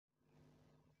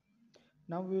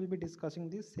Now we will be discussing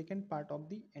the second part of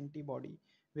the antibody,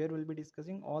 where we'll be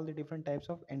discussing all the different types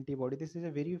of antibody. This is a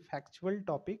very factual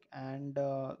topic, and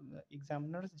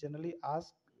examiners generally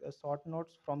ask short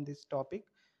notes from this topic.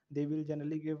 They will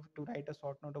generally give to write a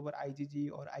short note over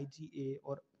IgG or IgA,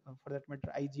 or for that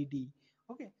matter IgD.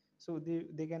 Okay, so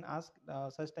they can ask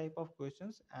such type of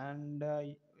questions, and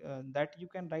that you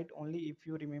can write only if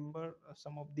you remember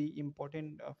some of the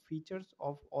important features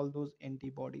of all those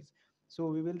antibodies. So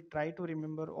we will try to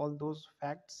remember all those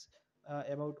facts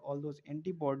about all those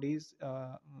antibodies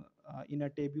in a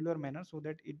tabular manner, so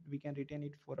that we can retain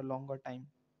it for a longer time.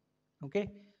 Okay,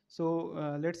 so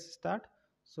let's start.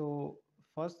 So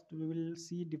first we will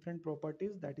see different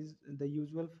properties, that is the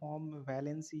usual form,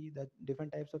 valency, the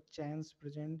different types of chains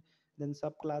present, then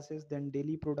subclasses, then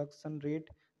daily production rate,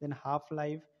 then half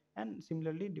life, and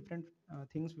similarly different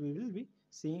things we will be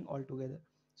seeing all together.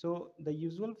 So the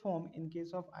usual form in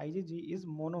case of IgG is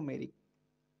monomeric,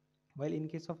 while in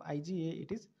case of IgA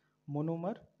it is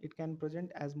monomer. It can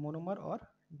present as monomer or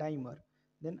dimer.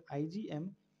 Then IgM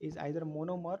is either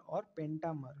monomer or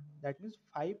pentamer, that means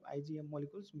 5 IgM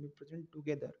molecules may present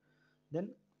together.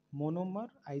 Then monomer,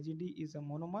 IgD is a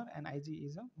monomer and IgE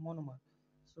is a monomer.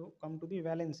 So come to the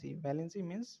valency. Valency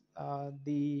means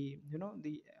the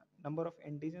number of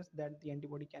antigens that the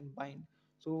antibody can bind.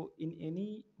 So in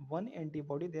any one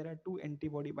antibody there are two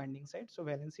antibody binding sites, so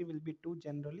valency will be 2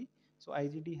 generally. So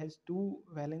IgD has 2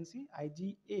 valency.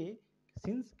 IgA,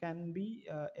 since can be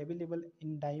available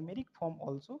in dimeric form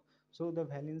also, so the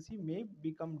valency may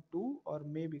become 2 or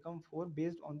may become 4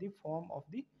 based on the form of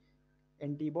the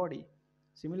antibody.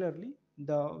 Similarly,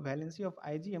 the valency of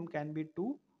IgM can be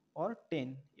 2 or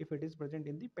 10 if it is present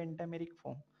in the pentameric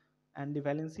form, and the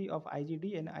valency of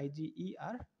IgD and IgE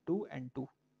are 2 and 2.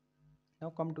 Now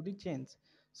come to the chains.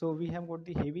 So we have got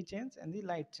the heavy chains and the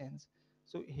light chains.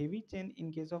 So heavy chain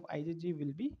in case of IgG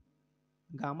will be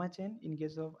gamma chain. In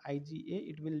case of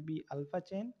IgA it will be alpha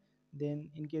chain. Then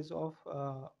in case of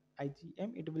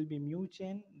IgM it will be mu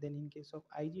chain. Then in case of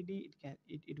IgD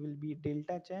it will be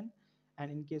delta chain. And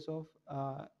in case of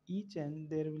E chain,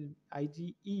 there will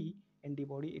IgE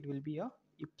antibody, it will be a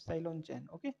epsilon chain.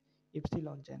 Okay,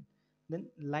 epsilon chain. Then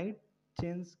light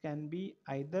chains can be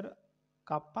either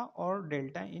kappa or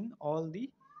delta in all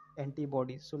the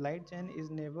antibodies. So light chain is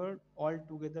never all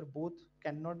together, both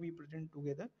cannot be present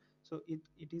together. So it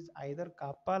is either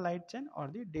kappa light chain or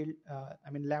the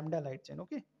lambda light chain.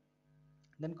 Okay,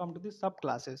 then come to the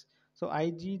subclasses. So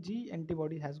IgG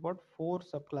antibody has got 4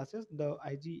 subclasses: the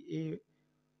IgA,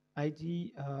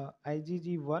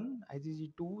 IgG1,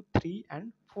 IgG2, 3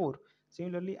 and 4.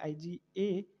 Similarly,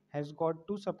 IgA has got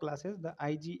 2 subclasses, the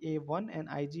IgA1 and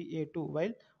IgA2,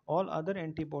 while all other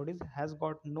antibodies has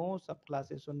got no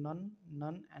subclasses. So none,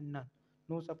 none and none.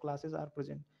 No subclasses are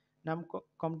present. Now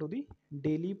come to the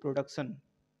daily production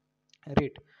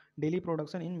rate. Daily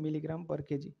production in milligram per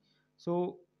kg.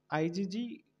 So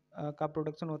IgG का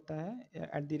production होता है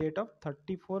at the rate of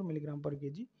 34 milligram per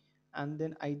kg, and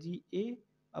then IgA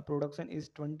production is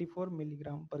 24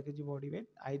 milligram per kg body weight.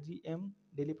 IgM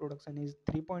daily production is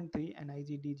 3.3 and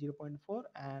IgD 0.4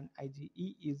 and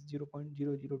IgE is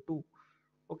 0.002.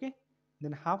 Okay,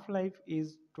 then half life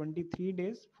is 23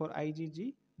 days for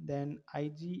IgG. Then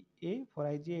IgA, for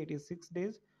IgA it is 6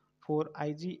 days. For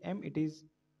IgM it is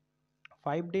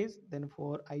 5 days. Then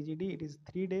for IgD it is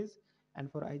 3 days,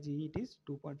 and for IgE it is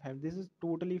 2.5. This is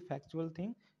totally factual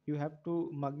thing, you have to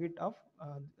mug it up.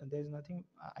 There is nothing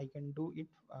I can do it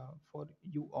for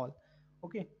you all.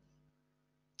 Okay,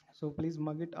 so please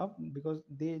mug it up, because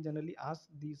they generally ask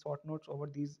the short notes over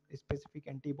these specific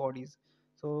antibodies.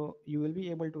 So you will be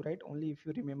able to write only if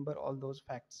you remember all those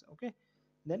facts. Okay,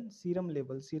 then serum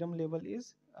level. Serum level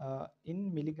is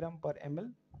in milligram per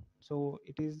ml. So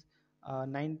it is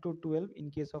 9 to 12 in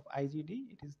case of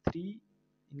IgD, it is 3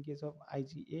 in case of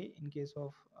IgA, in case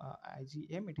of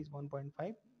IgM it is 1.5,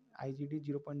 IgD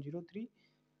 0.03,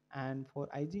 and for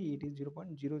IgE it is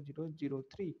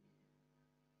 0.0003.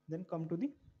 Then come to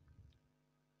the,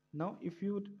 now if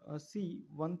you see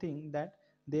one thing, that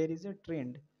there is a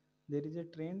trend. There is a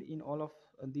trend in all of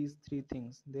these three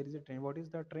things. There is a trend. What is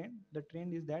the trend? The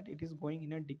trend is that it is going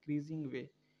in a decreasing way.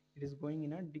 It is going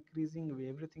in a decreasing way.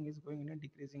 Everything is going in a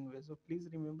decreasing way. So please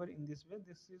remember, in this way,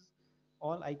 this is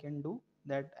all I can do,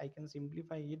 that I can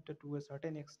simplify it to a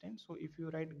certain extent. So if you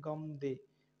write gum the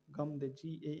GAMDE,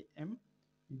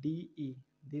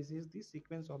 this is the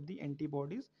sequence of the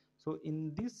antibodies. So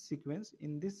in this sequence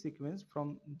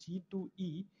from G to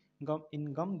E,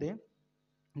 in gumde,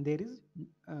 there is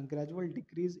gradual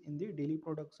decrease in the daily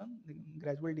production,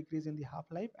 gradual decrease in the half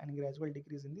life, and gradual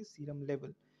decrease in the serum level.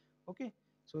 Okay,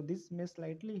 so this may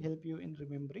slightly help you in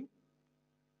remembering.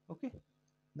 Okay,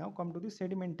 now come to the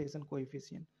sedimentation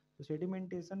coefficient. So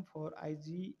sedimentation for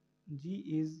IgG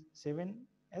is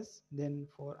 7s, then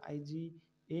for IgA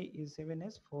is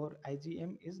 7s, for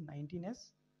IgM is 19s,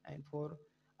 and for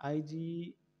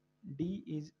IgD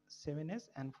is 7s,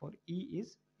 and for E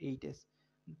is 8s.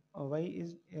 Why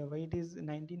it is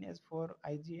 19s for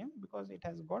IgM? Because it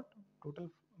has got total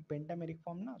pentameric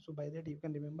form now. So by that you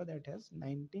can remember that it has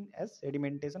 19s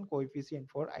sedimentation coefficient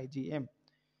for IgM.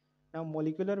 Now,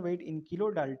 molecular weight in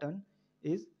kilodalton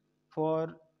is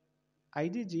for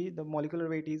IgG, the molecular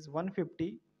weight is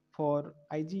 150. For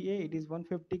IgA, it is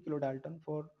 150 kilodalton.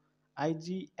 For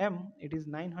IgM, it is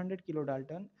 900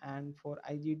 kilodalton. And for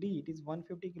IgD, it is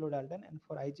 150 kilodalton. And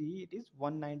for IgE, it is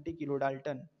 190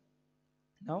 kilodalton.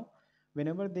 Now,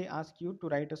 whenever they ask you to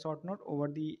write a short note over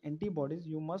the antibodies,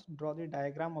 you must draw the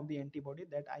diagram of the antibody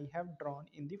that I have drawn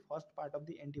in the first part of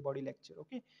the antibody lecture.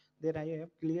 Okay, there I have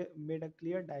made a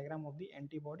clear diagram of the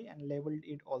antibody and labeled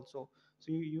it also.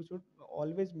 So you should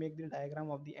always make the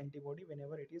diagram of the antibody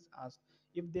whenever it is asked.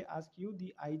 If they ask you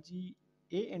the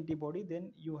IgA antibody,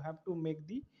 then you have to make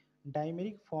the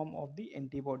dimeric form of the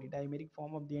antibody. Dimeric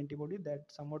form of the antibody that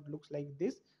somewhat looks like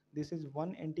this. This is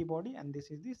one antibody and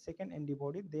this is the second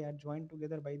antibody. They are joined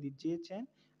together by the J chain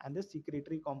and the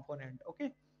secretory component.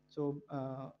 Okay, so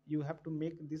you have to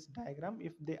make this diagram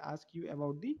if they ask you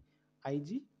about the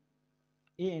IgA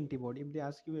antibody. If they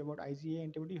ask you about IgA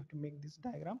antibody, you have to make this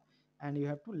diagram, and you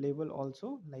have to label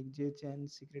also like J chain,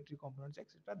 secretory components,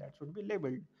 etc. That should be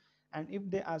labeled. And if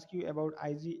they ask you about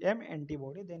IgM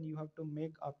antibody, then you have to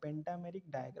make a pentameric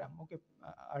diagram. Okay,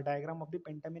 a diagram of the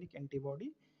pentameric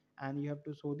antibody, and you have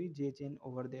to show the J chain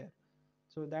over there.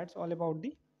 So that's all about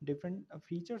the different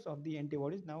features of the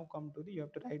antibodies. Now come to the, you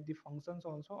have to write the functions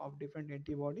also of different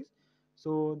antibodies.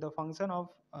 So the function of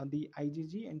the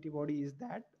IgG antibody is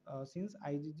that since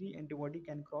IgG antibody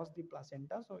can cross the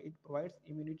placenta, so it provides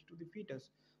immunity to the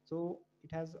fetus. So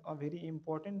it has a very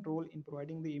important role in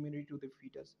providing the immunity to the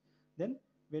fetus. Then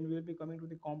when we will be coming to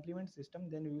the complement system,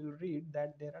 then we will read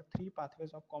that there are three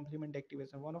pathways of complement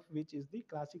activation, one of which is the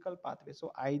classical pathway.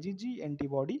 So IgG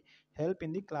antibody help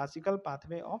in the classical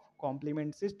pathway of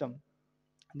complement system.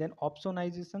 Then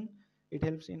opsonization, it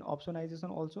helps in opsonization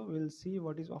also. We'll see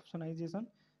what is opsonization.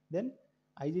 Then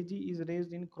IgG is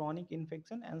raised in chronic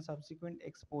infection and subsequent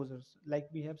exposures. Like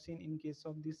we have seen in case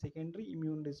of the secondary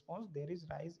immune response, there is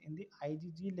rise in the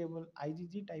IgG level,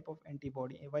 IgG type of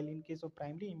antibody, while in case of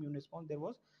primary immune response there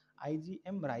was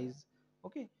IgM rise.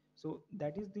 Okay, so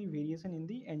that is the variation in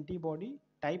the antibody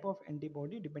type of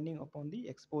antibody depending upon the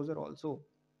exposure also.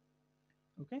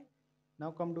 Okay,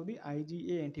 now come to the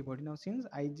IgA antibody. Now since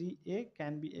IgA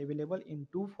can be available in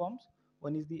two forms,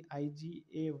 one is the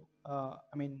IgA,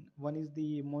 one is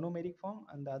the monomeric form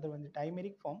and the other one is the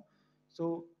dimeric form.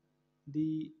 So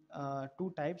the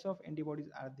two types of antibodies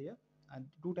are there, and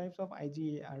two types of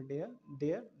IgA are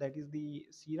there. That is the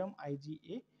serum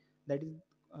IgA, that is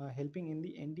helping in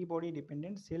the antibody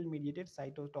dependent cell mediated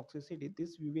cytotoxicity.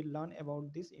 This we will learn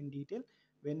about this in detail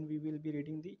when we will be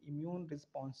reading the immune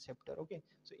response chapter. Okay,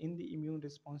 so in the immune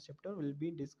response chapter we'll be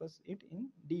discuss it in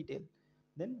detail.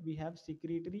 Then we have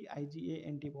secretory IgA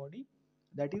antibody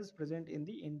that is present in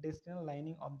the intestinal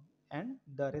lining of and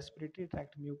the respiratory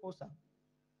tract mucosa.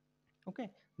 Okay,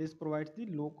 this provides the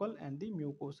local and the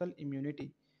mucosal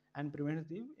immunity and prevents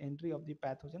the entry of the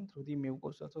pathogen through the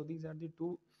mucosa. So these are the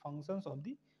two functions of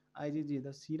the IgG.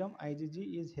 The serum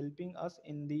IgG is helping us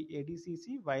in the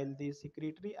ADCC, while the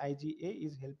secretory IgA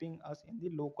is helping us in the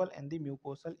local and the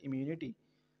mucosal immunity.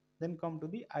 Then come to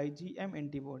the IgM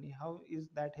antibody. How is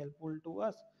that helpful to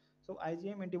us? So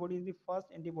IgM antibody is the first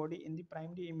antibody in the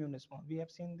primary immune response. We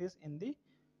have seen this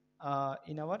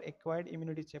in our acquired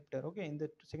immunity chapter. Okay, in the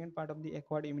second part of the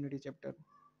acquired immunity chapter.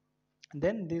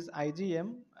 Then this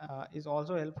IgM is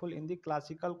also helpful in the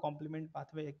classical complement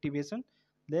pathway activation.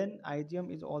 Then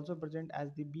IgM is also present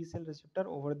as the B cell receptor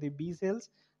over the B cells.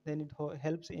 Then it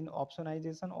helps in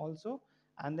opsonization also,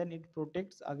 and then it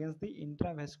protects against the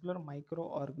intravascular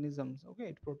microorganisms. Okay,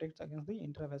 it protects against the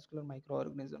intravascular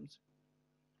microorganisms.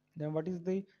 Then what is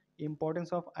the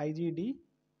importance of IgD?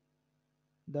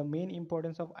 The main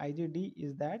importance of IgD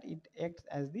is that it acts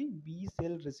as the B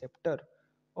cell receptor.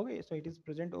 Okay, so it is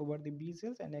present over the B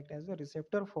cells and act as a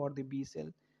receptor for the B cell.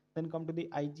 Then come to the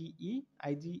IgE.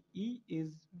 IgE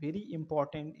is very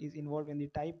important, is involved in the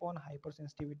type 1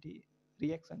 hypersensitivity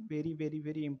reaction.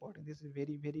 Very important. This is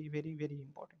very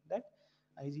important, that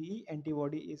IgE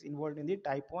antibody is involved in the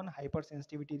type 1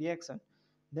 hypersensitivity reaction.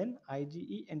 Then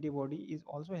IgE antibody is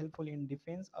also helpful in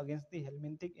defense against the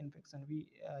helminthic infection.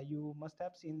 You must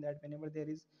have seen that whenever there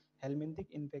is helminthic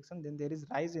infection, then there is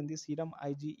rise in the serum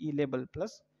IgE level,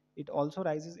 plus it also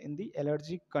rises in the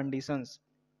allergic conditions.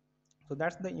 So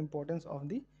that's the importance of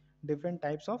the different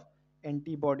types of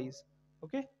antibodies.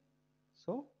 Okay,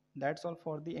 so that's all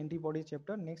for the antibody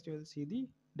chapter. Next you will see the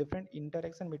different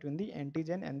interaction between the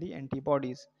antigen and the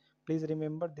antibodies. Please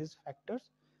remember these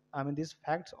factors, I mean these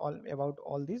facts all about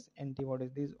all these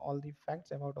antibodies, these all the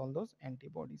facts about all those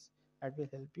antibodies. That will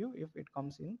help you if it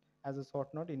comes in as a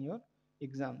short note in your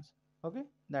exams. Okay,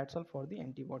 that's all for the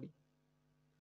antibody.